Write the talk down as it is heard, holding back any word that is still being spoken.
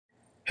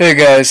Hey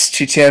guys,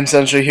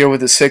 TTMCentral here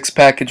with a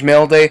 6-package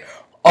mail day.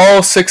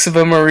 All 6 of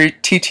them are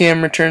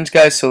TTM returns,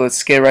 guys, so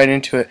let's get right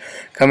into it.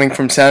 Coming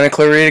from Santa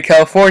Clarita,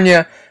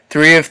 California,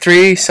 3 of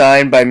 3,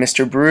 signed by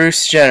Mr.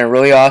 Bruce Jenner.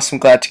 Really awesome,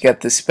 glad to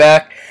get this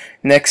back.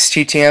 Next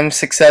TTM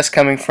success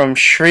coming from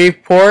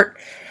Shreveport,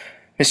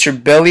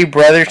 Mr. Billy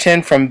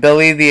Brotherton from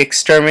Billy the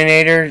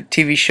Exterminator,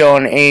 TV show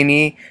on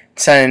A&E.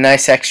 Signed a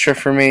nice extra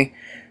for me.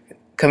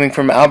 Coming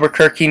from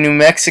Albuquerque, New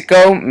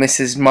Mexico,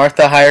 Mrs.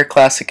 Martha Heyer,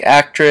 classic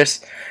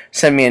actress.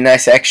 Sent me a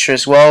nice extra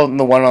as well.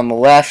 The one on the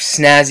left,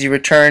 snazzy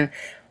return.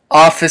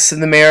 Office of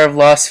the Mayor of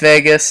Las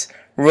Vegas.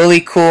 Really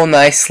cool,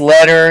 nice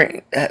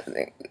letter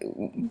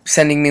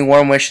sending me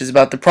warm wishes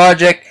about the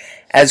project,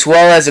 as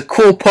well as a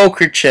cool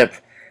poker chip.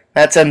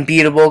 That's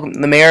unbeatable.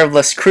 The Mayor of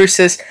Las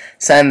Cruces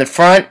signed the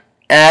front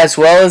as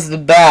well as the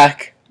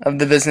back of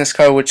the business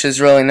card, which is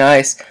really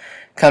nice.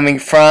 Coming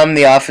from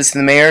the Office of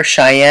the Mayor,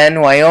 Cheyenne,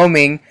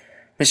 Wyoming,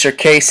 Mr.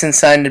 Kaysen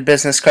signed a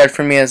business card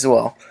for me as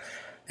well.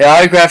 The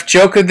autograph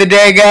joke of the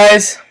day,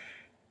 guys.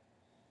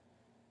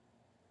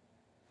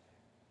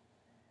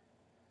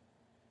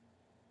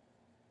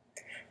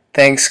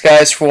 Thanks,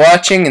 guys, for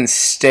watching, and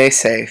stay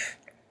safe.